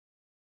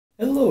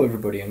Hello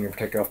everybody, I'm your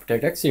Protector of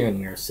Protect X here, and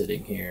we are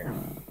sitting here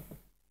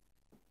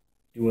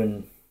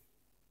doing,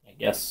 I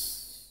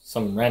guess,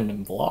 some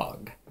random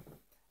vlog.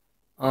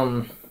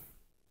 Um,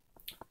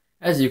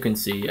 as you can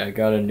see, I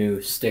got a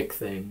new stick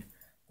thing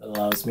that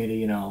allows me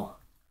to,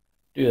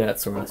 do that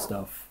sort of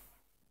stuff.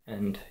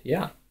 And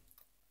yeah,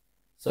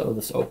 so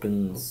this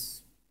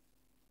opens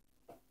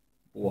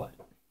what?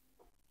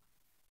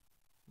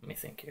 Let me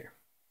think here.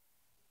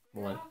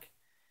 Like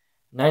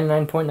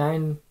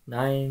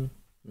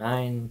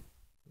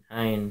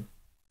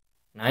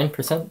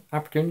 99.999999%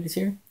 opportunities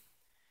here?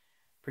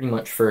 Pretty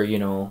much for,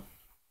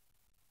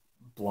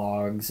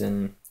 blogs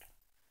and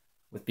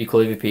with Be Cool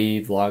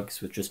AVP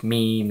vlogs with just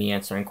me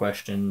answering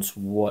questions,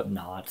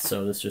 whatnot.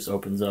 So this just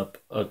opens up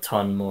a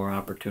ton more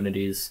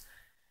opportunities.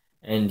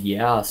 And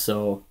yeah,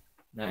 so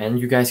and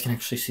you guys can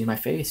actually see my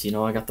face.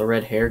 I got the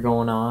red hair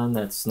going on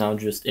that's now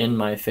just in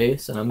my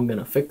face, and I'm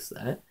gonna fix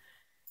that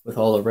with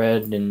all the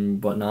red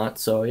and whatnot.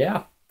 So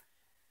yeah,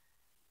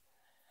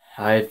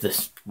 I have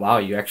this. Wow,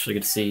 you actually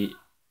get to see,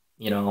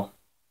 you know,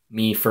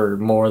 me for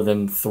more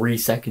than 3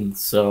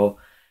 seconds. So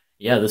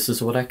yeah, this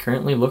is what I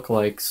currently look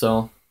like.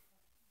 So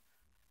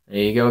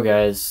there you go,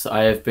 guys.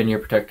 I have been your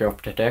Protector of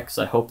Protect.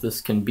 I hope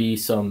this can be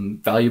some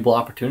valuable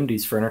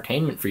opportunities for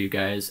entertainment for you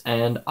guys,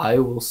 and I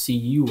will see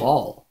you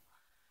all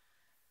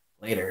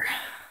later.